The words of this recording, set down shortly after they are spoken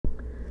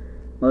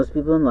Most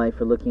people in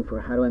life are looking for,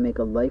 how do I make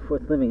a life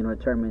worth living and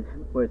retirement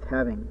worth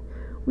having?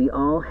 We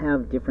all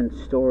have different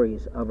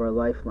stories of our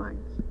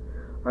lifelines.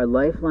 Our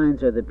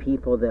lifelines are the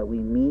people that we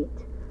meet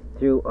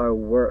through our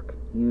work,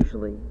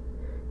 usually,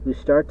 who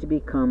start to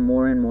become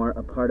more and more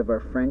a part of our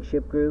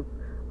friendship group,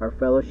 our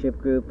fellowship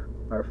group,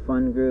 our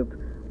fun group,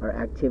 our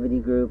activity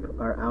group,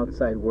 our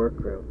outside work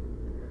group.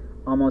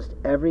 Almost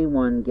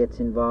everyone gets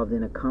involved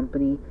in a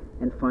company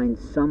and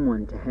finds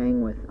someone to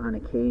hang with on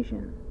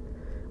occasion.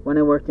 When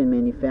I worked in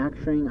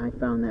manufacturing, I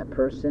found that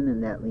person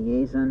and that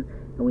liaison,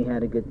 and we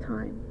had a good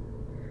time.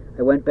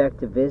 I went back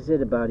to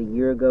visit about a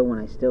year ago when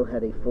I still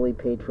had a fully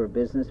paid for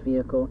business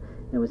vehicle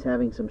and was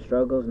having some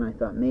struggles, and I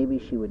thought maybe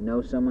she would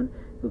know someone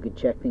who could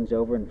check things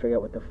over and figure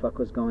out what the fuck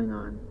was going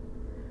on.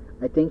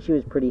 I think she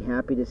was pretty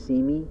happy to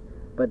see me,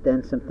 but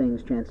then some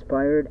things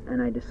transpired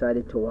and I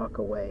decided to walk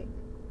away.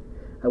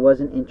 I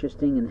wasn't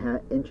interested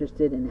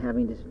in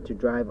having to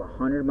drive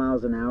 100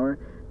 miles an hour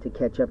to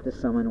catch up to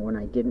someone when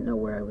I didn't know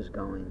where I was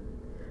going.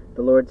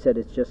 The Lord said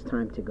it's just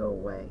time to go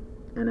away,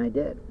 and I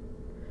did.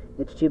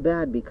 It's too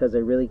bad because I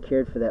really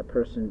cared for that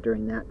person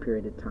during that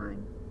period of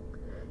time.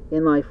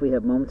 In life we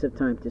have moments of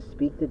time to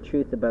speak the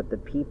truth about the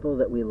people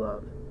that we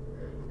love.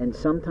 And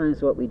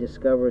sometimes what we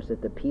discover is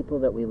that the people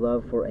that we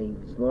love for a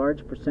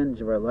large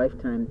percentage of our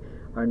lifetime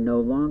are no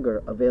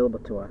longer available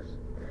to us.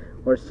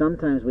 Or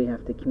sometimes we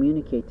have to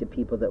communicate to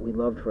people that we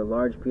loved for a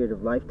large period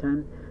of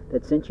lifetime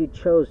that since you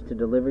chose to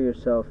deliver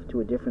yourself to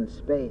a different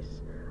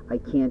space, I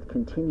can't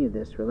continue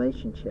this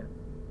relationship.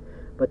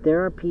 But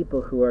there are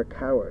people who are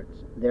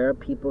cowards. There are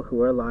people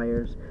who are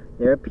liars.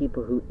 There are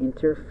people who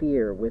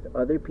interfere with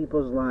other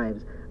people's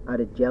lives out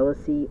of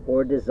jealousy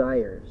or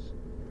desires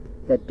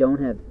that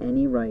don't have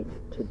any right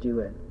to do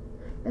it.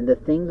 And the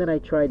thing that I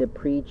try to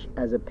preach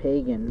as a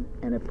pagan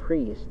and a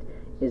priest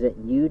is that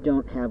you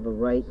don't have a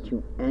right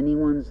to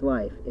anyone's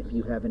life if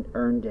you haven't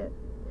earned it.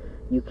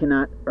 You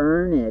cannot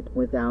earn it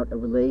without a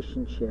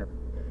relationship.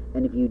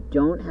 And if you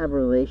don't have a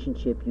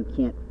relationship, you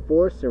can't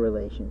force a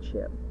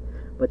relationship.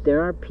 But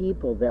there are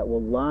people that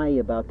will lie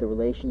about the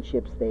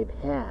relationships they've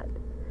had.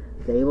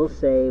 They will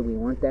say, we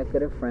weren't that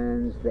good of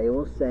friends. They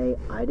will say,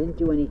 I didn't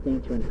do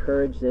anything to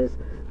encourage this.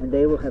 And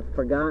they will have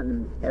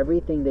forgotten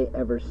everything they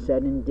ever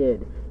said and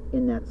did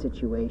in that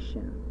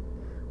situation.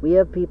 We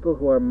have people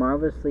who are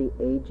marvelously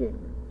aging.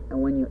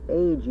 And when you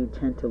age, you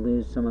tend to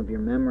lose some of your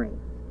memory.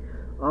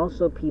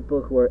 Also,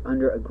 people who are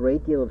under a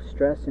great deal of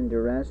stress and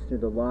duress through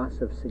the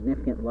loss of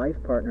significant life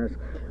partners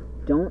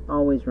don't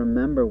always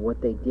remember what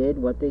they did,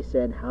 what they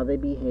said, how they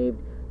behaved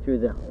through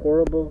the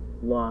horrible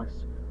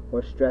loss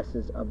or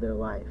stresses of their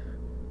life.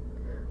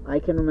 I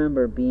can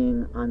remember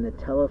being on the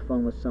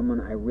telephone with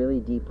someone I really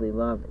deeply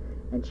loved,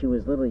 and she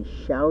was literally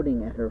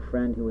shouting at her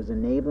friend who was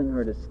enabling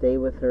her to stay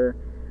with her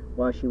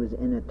while she was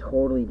in a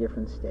totally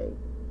different state.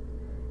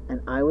 And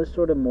I was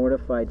sort of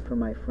mortified for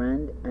my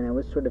friend, and I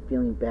was sort of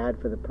feeling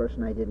bad for the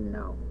person I didn't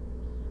know.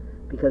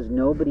 Because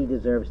nobody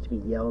deserves to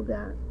be yelled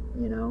at,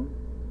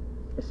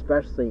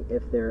 especially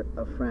if they're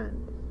a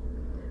friend.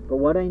 But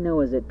what I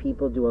know is that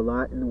people do a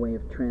lot in the way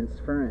of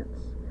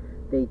transference.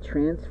 They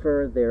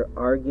transfer their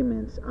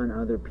arguments on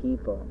other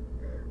people.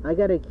 I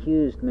got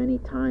accused many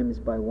times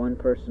by one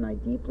person I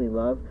deeply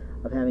love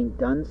of having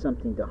done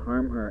something to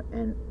harm her,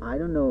 and I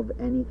don't know of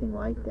anything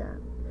like that.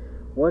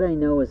 What I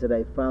know is that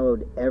I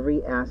followed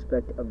every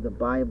aspect of the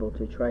Bible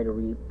to try to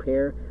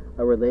repair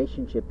a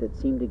relationship that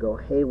seemed to go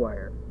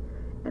haywire,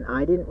 and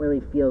I didn't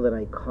really feel that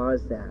I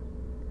caused that.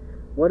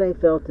 What I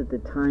felt at the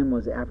time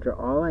was after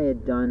all I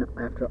had done,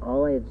 after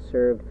all I had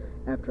served,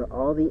 after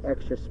all the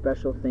extra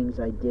special things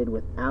I did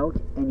without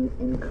any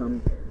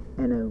income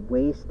and a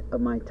waste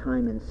of my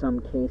time in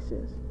some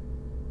cases,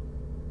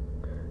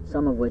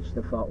 some of which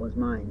the fault was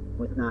mine,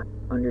 with not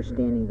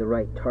understanding the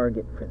right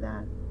target for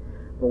that.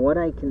 But what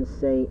I can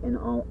say in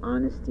all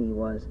honesty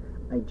was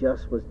I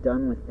just was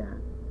done with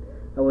that.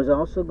 I was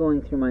also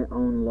going through my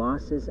own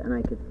losses, and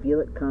I could feel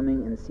it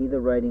coming and see the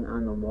writing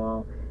on the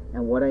wall,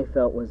 and what I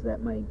felt was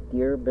that my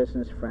dear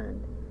business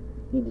friend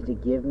needed to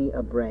give me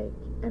a break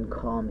and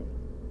call me.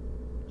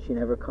 She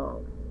never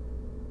called.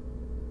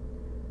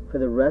 For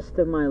the rest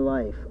of my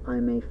life, I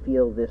may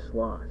feel this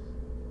loss,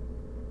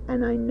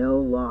 and I know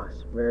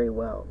loss very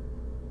well.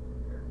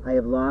 I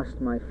have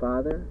lost my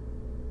father.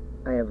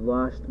 I have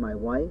lost my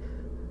wife.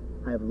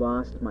 I have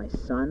lost my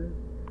son.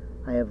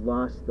 I have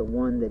lost the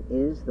one that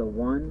is the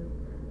one,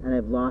 and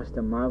I've lost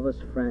a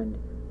marvelous friend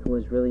who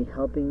was really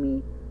helping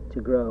me to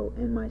grow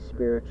in my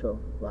spiritual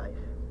life.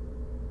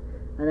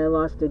 And I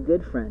lost a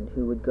good friend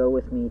who would go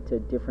with me to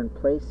different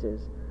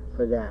places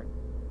for that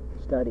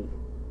study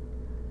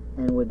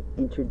and would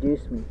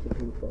introduce me to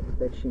people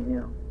that she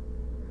knew.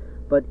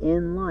 But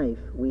in life,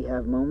 we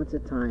have moments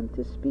of time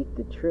to speak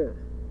the truth,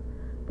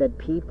 that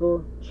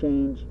people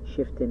change,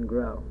 shift, and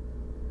grow.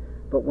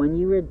 But when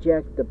you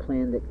reject the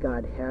plan that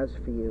God has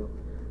for you,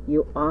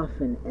 you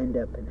often end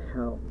up in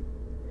hell.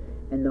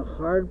 And the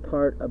hard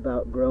part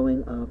about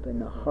growing up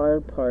and the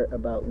hard part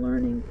about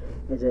learning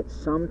is that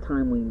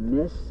sometimes we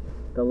miss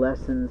the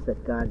lessons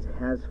that God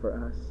has for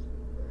us.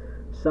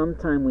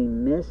 sometimes we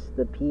miss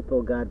the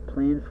people God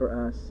planned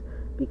for us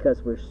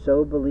because we're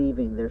so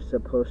believing they're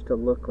supposed to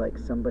look like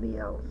somebody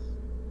else.